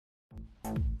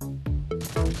What's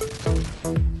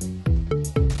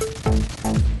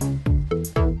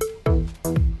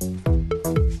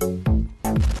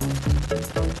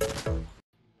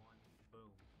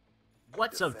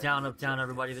up, down,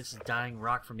 everybody? This is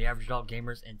Dyingrock from the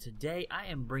AvgAdultGamers, and today I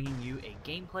am bringing you a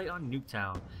gameplay on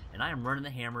Nuketown, and I am running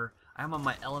the hammer. I am on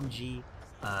my LMG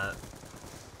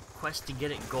quest to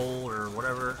get it gold or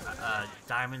whatever.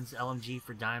 Diamonds, LMG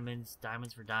for diamonds,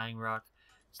 diamonds for Dyingrock.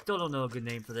 Still don't know a good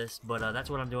name for this, but that's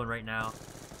what I'm doing right now.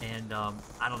 And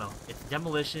I don't know. It's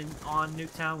demolition on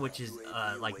Nuketown, which is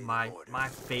like my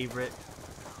favorite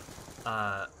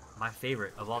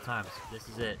of all times. This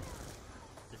is it.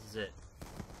 This is it.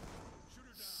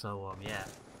 So yeah,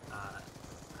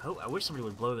 I wish somebody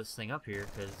would blow this thing up here,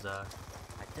 because I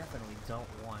definitely don't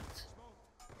want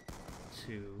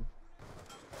to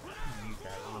mute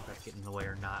that. I don't know if that's getting in the way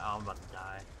or not. Oh, I'm about to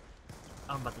die.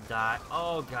 I'm about to die.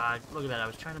 Oh god, look at that. I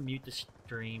was trying to mute the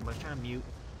stream. I was trying to mute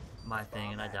my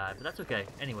thing and I died, but that's okay.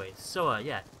 Anyways, so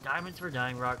yeah, diamonds for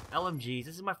Dyingrock, LMGs.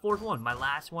 This is my fourth one, my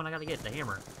last one I gotta get, the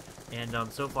hammer. And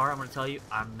so far, I'm gonna tell you,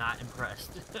 I'm not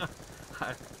impressed.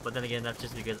 But then again, that's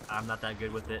just because I'm not that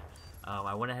good with it.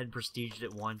 I went ahead and prestiged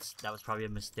it once. That was probably a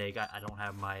mistake. I don't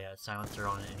have my silencer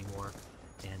on it anymore.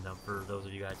 And for those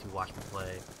of you guys who watch me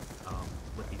play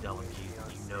with these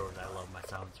LMGs, you know that I love my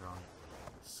silencer on it.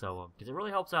 So, because it really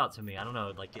helps out to me. I don't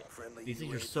know, like these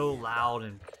things are so loud,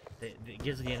 and it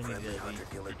gives the enemy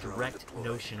the direct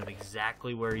notion of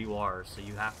exactly where you are. So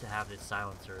you have to have this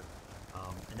silencer.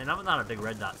 And then I'm not a big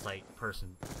red dot sight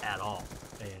person at all,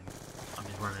 and I'm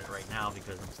just running it right now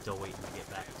because I'm still waiting to get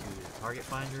back to the target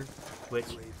finder, which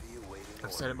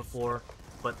I've said it before,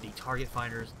 but the target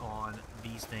finders on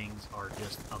these things are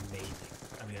just amazing.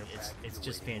 I mean, it's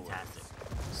just fantastic.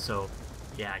 So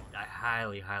yeah, I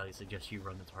highly suggest you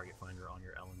run the target finder on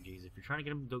your LMGs if you're trying to get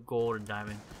them to gold and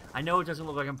diamond. I know it doesn't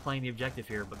look like I'm playing the objective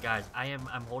here, but guys, I'm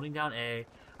holding down A.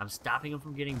 I'm stopping them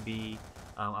from getting B.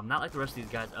 I'm not like the rest of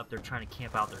these guys up there trying to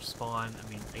camp out their spawn. I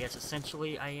mean, I guess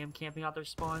essentially I am camping out their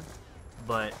spawn,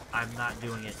 but I'm not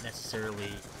doing it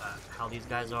necessarily how these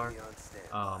guys are.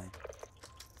 I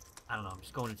don't know. I'm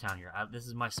just going to town here. This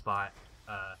is my spot,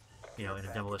 you know, in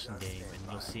a demolition game,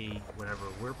 and you'll see whenever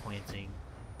we're planting,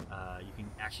 you can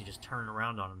actually just turn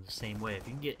around on them the same way. If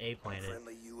you can get A planted,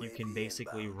 you can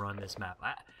basically run this map.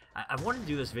 I wanted to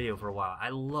do this video for a while. I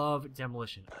love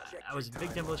demolition. I was a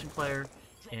big demolition player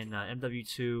in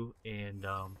MW2, and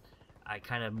I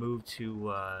kind of moved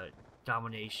to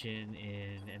domination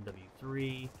in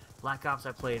MW3. Black Ops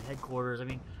I played, headquarters. I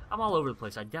mean, I'm all over the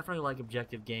place. I definitely like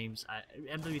objective games.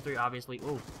 MW3 obviously.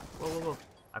 Oh, whoa.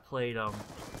 I played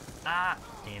damn,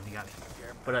 he got me.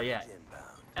 But yeah,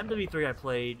 MW3 I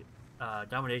played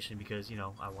domination because, you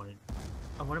know, I wanted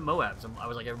Moabs. I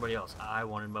was like everybody else. I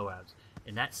wanted Moabs,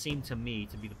 and that seemed to me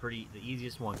to be the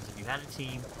easiest one, because if you had a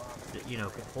team that, you know,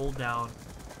 could hold down.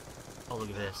 Oh, look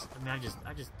at this. I mean,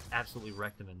 I just absolutely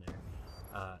wrecked them in there.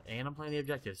 And I'm playing the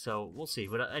objective, so we'll see.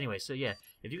 But anyway, so yeah,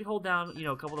 if you could hold down, you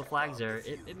know, a couple of the flags there,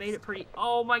 it made it pretty.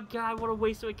 Oh my god, what a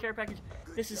waste of a care package!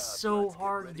 This is so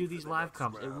hard to do these live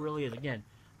comms. It really is. Again,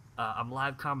 I'm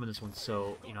live comming this one,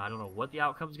 so you know, I don't know what the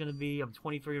outcome is going to be. I'm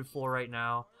 23-4 right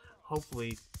now.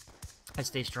 Hopefully, I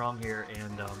stay strong here,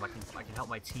 and I can help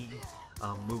my team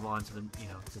move on to the, you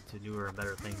know, to newer and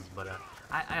better things. But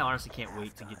I honestly can't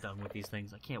wait to get done with these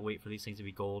things. I can't wait for these things to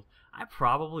be gold. I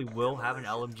probably will have an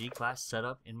LMG class set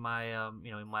up in my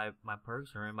you know, in my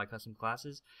perks or in my custom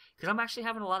classes, because I'm actually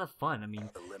having a lot of fun. I mean,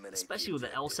 especially with the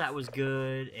LSAT was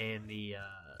good, and the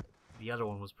other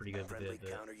one was pretty good. But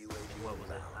what was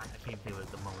that? I can't think of it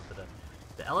at the moment. But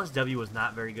the LSW was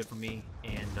not very good for me,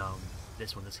 and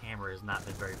this hammer has not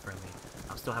been very friendly.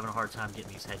 I'm still having a hard time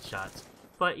getting these headshots.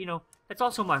 But, you know, it's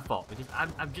also my fault, because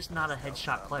I'm just not a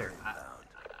headshot player.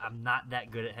 I'm not that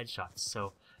good at headshots.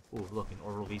 So, ooh, look, an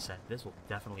orbital VSAT. This will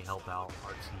definitely help out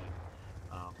our team.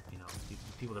 You know, the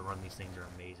people that run these things are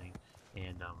amazing.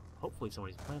 And hopefully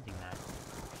somebody's planting that.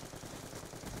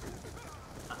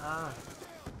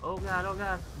 Oh god, I'm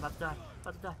about to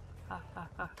die.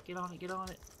 Get on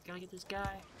it. Gotta get this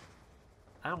guy.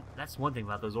 That's one thing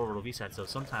about those orbital VSATs, so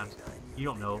sometimes you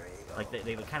don't know, like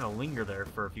they kind of linger there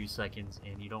for a few seconds,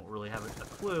 and you don't really have a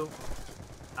clue.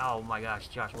 Oh my gosh,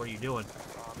 Josh, what are you doing?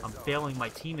 I'm failing my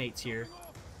teammates here.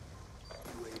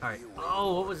 Alright,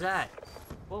 oh, what was that?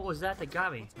 What was that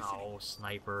got me? Oh,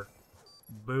 sniper.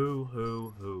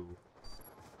 Boo-hoo-hoo.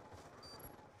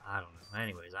 I don't know.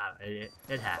 Anyways,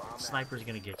 it happens. Sniper's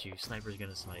gonna get you. Sniper's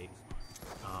gonna snipe.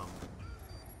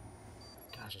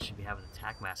 Gosh, I should be having a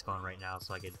tac mask on right now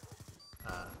so I could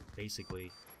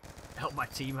basically help my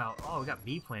team out. Oh, we got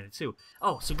B planted too.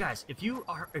 Oh, so guys, if you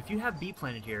have B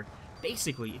planted here,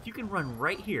 basically, if you can run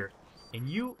right here, and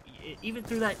you, even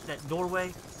through that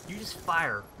doorway, you just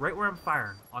fire right where I'm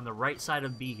firing, on the right side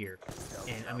of B here.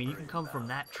 And, I mean, you can come from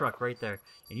that truck right there.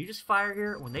 And you just fire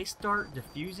here. When they start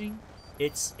defusing,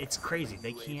 it's crazy.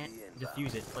 They can't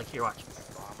defuse it. Like, here, watch.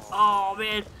 Oh,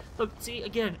 man. Look, see,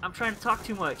 again, I'm trying to talk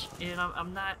too much. And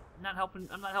I'm not helping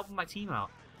my team out.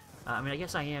 I mean, I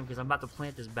guess I am, because I'm about to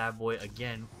plant this bad boy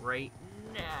again right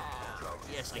now.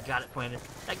 Yes, I got it planted.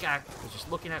 That guy was just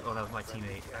looking at... Oh, that was my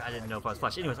teammate. I didn't know if I was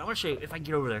flashed. Anyways, I want to show you if I can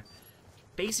get over there.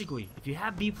 Basically, if you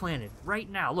have B planted right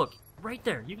now, look, right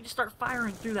there, you can just start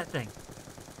firing through that thing.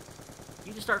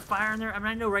 You just start firing there. I mean,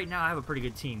 I know right now I have a pretty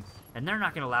good team, and they're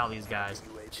not going to allow these guys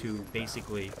to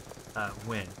basically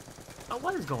win. Oh,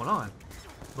 what is going on?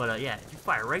 But, yeah, if you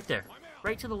fire right there,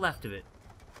 right to the left of it,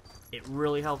 it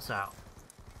really helps out.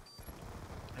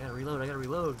 I gotta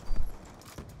reload.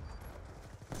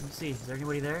 Let me see, is there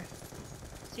anybody there?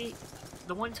 See,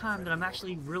 the one time that I'm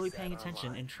actually really paying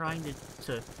attention and trying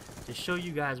to show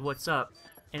you guys what's up,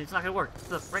 and it's not gonna work.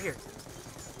 Look, right here.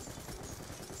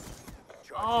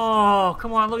 Oh,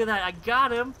 come on, look at that. I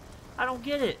got him. I don't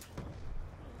get it.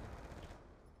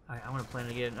 Alright, I'm gonna plan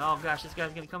it again. Oh gosh, this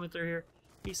guy's gonna come in through here.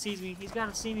 He sees me. He's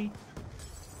gotta see me.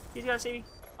 He's gotta see me.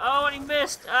 Oh, and he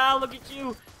missed. Oh, look at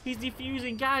you. He's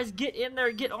defusing. Guys, get in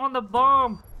there. Get on the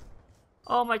bomb.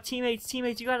 Oh, my teammates,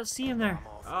 you gotta see him there.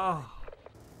 Oh.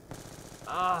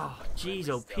 Oh, jeez,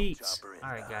 oh, Pete's.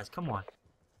 Alright, guys, come on.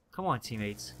 Come on,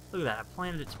 teammates. Look at that. I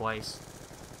planted it twice.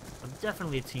 I'm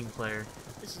definitely a team player.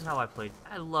 This is how I played.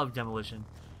 I love Demolition.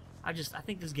 I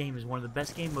think this game is one of the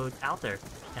best game modes out there.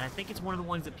 And I think it's one of the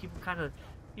ones that people kind of,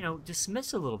 you know,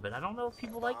 dismiss a little bit. I don't know if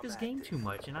people like this game too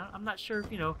much. And I'm not sure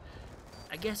if, you know,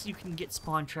 I guess you can get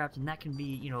spawn trapped, and that can be,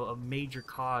 you know, a major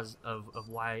cause of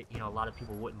why, you know, a lot of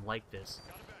people wouldn't like this.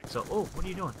 So, oh, what are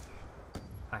you doing?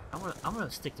 Alright, I'm gonna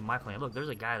stick to my plan. Look, there's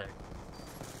a guy there.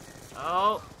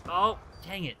 Oh,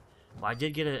 dang it. Well, I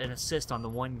did get an assist on the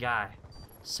one guy.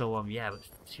 So, yeah, but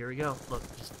here we go. Look,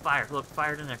 just fire. Look,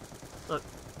 fired in there. Look,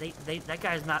 that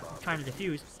guy's not trying to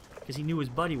defuse because he knew his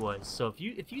buddy was. So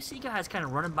if you see guys kind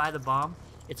of running by the bomb,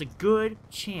 it's a good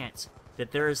chance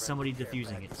that there is somebody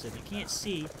defusing it. So if you can't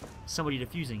see somebody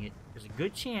defusing it, there's a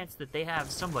good chance that they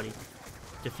have somebody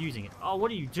defusing it. Oh,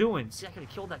 what are you doing? See, I could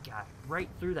have killed that guy right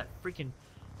through that freaking...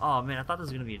 Oh, man, I thought this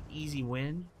was going to be an easy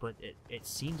win, but it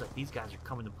seems like these guys are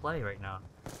coming to play right now.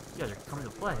 You guys are coming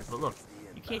to play. But look,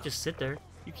 you can't just sit there.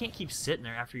 You can't keep sitting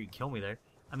there after you kill me there.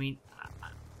 I mean,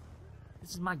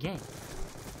 this is my game.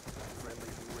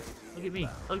 Look at me.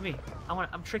 Look at me.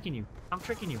 I'm tricking you. I'm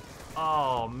tricking you.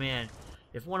 Oh, man.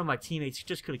 If one of my teammates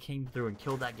just could have came through and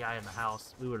killed that guy in the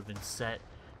house, we would have been set.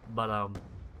 But,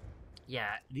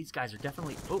 yeah, these guys are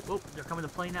definitely... Oh, they're coming to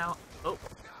play now. Oh,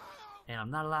 and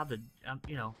I'm not allowed to,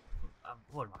 you know...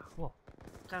 what am I? Whoa.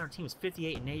 Our team is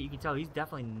 58-8. You can tell he's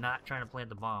definitely not trying to plant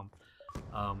the bomb.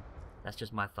 That's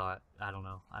just my thought. I don't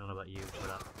know. I don't know about you.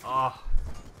 But, oh,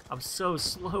 I'm so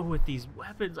slow with these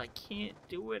weapons. I can't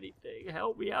do anything.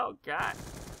 Help me out, God.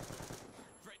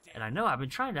 And I know I've been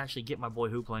trying to actually get my boy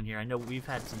Hoopla in here. I know we've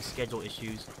had some schedule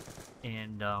issues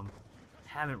and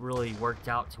haven't really worked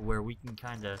out to where we can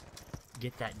kind of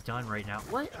get that done right now.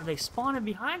 What are they spawning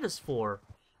behind us for?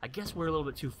 I guess we're a little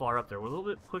bit too far up there. We're a little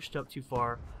bit pushed up too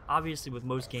far. Obviously, with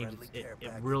most games, it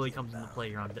really comes into play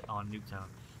here on Nuketown.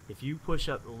 If you push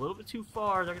up a little bit too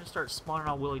far, they're going to start spawning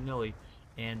all willy-nilly.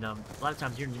 And a lot of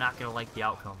times, you're not going to like the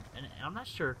outcome. And I'm not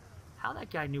sure how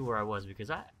that guy knew where I was, because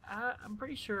I'm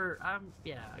pretty sure I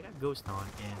got Ghost on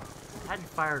and hadn't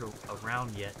fired a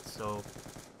round yet, so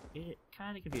it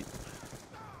kind of could be.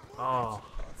 Oh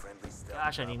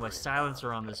gosh, I need my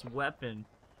silencer on this weapon.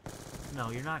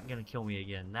 No, you're not gonna kill me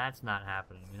again. That's not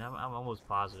happening. I mean, I'm almost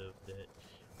positive that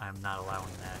I'm not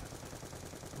allowing that.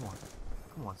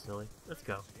 Come on, silly. Let's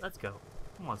go.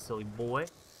 Come on, silly boy.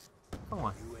 Come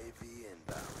on.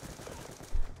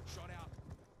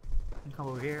 Come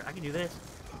over here. I can do this.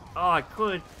 Oh, I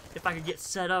could if I could get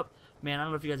set up. Man, I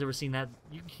don't know if you guys ever seen that.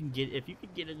 You can get if you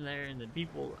could get in there and the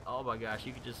people. Oh my gosh,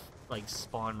 you could just like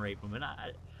spawn rape them. And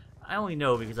I only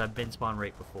know because I've been spawn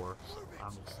raped before. So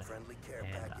I'm just saying.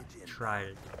 And I try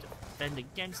to defend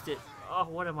against it. Oh,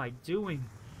 what am I doing?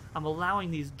 I'm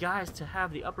allowing these guys to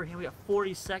have the upper hand. We got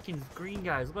 40 seconds. Green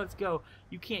guys, let's go.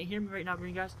 You can't hear me right now,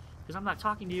 green guys, because I'm not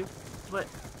talking to you. But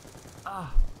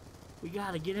we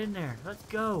gotta get in there. Let's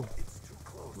go.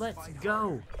 Let's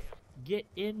go. Get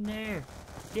in there.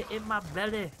 Get in my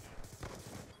belly.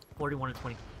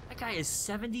 41-20. That guy is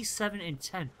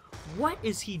 77-10. What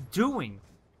is he doing?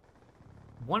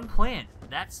 One plant.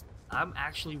 I'm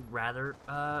actually rather,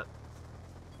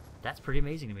 that's pretty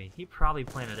amazing to me. He probably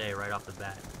planted A right off the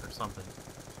bat or something.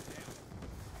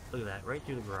 Look at that, right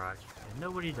through the garage. And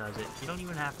nobody does it. You don't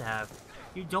even have to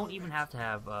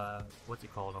have, what's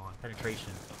it called on?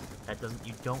 Penetration.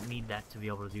 You don't need that to be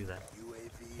able to do that.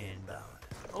 And,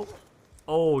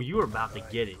 oh, you were about to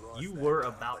get it. You were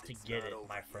about to get it,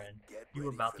 my friend. You were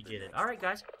about to get it. Alright,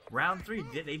 guys, round 3.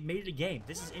 They made it a game.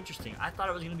 This is interesting. I thought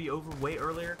it was going to be over way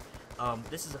earlier.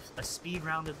 This is a speed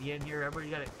round at the end here.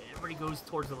 Everybody goes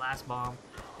towards the last bomb,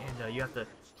 and you have to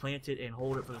plant it and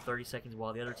hold it for the 30 seconds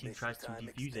while the other team tries to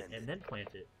defuse it and then plant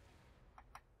it.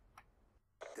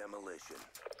 Demolition.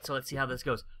 So let's see how this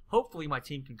goes. Hopefully my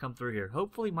team can come through here.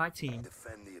 Hopefully my team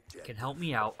can help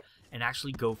me out and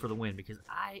actually go for the win, because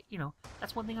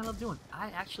that's one thing I love doing. I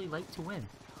actually like to win.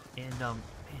 And man,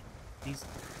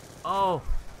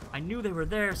 I knew they were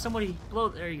there. Somebody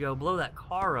there you go, blow that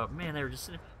car up. Man, they were just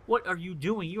sitting. What are you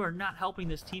doing? You are not helping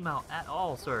this team out at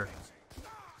all, sir.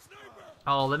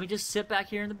 Oh, let me just sit back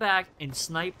here in the back and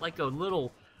snipe like a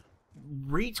little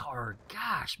retard.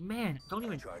 Gosh, man, don't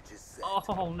even.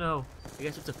 Oh no, I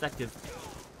guess it's effective.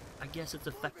 I guess it's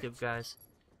effective, guys.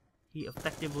 He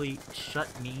effectively shut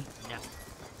me down.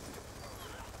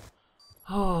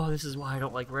 Oh, this is why I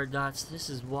don't like red dots. This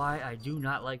is why I do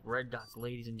not like red dots,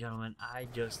 ladies and gentlemen. I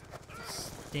just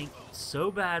stink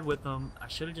so bad with them. I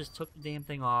should have just took the damn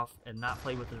thing off and not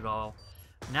played with it at all.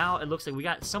 Now it looks like we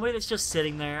got somebody that's just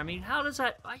sitting there. I mean, how does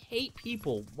that... I hate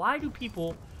people. Why do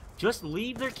people just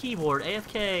leave their keyboard,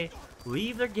 AFK,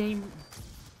 leave their game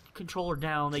controller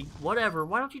down, whatever.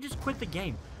 Why don't you just quit the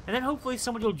game? And then hopefully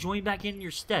somebody will join back in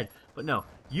your stead. But no,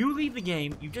 you leave the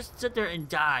game, you just sit there and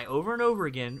die over and over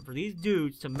again for these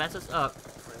dudes to mess us up.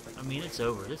 I mean, it's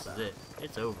over. This is it.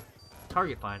 It's over.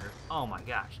 Target finder. Oh my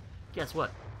gosh. Guess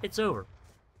what? It's over.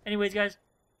 Anyways, guys,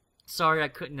 sorry I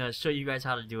couldn't show you guys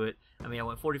how to do it. I mean, I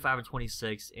went 45 and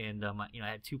 26, and I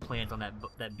had 2 plants on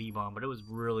that B bomb, but it was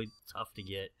really tough to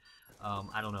get.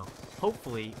 I don't know.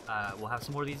 Hopefully, we'll have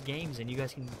some more of these games, and you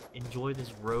guys can enjoy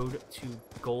this road to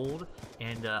gold.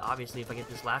 And obviously, if I get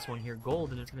this last one here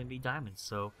gold, then it's going to be diamonds.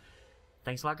 So,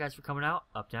 thanks a lot, guys, for coming out.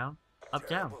 Up, down, up,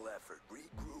 down. Effort,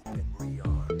 regroup, and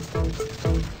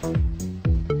rearm.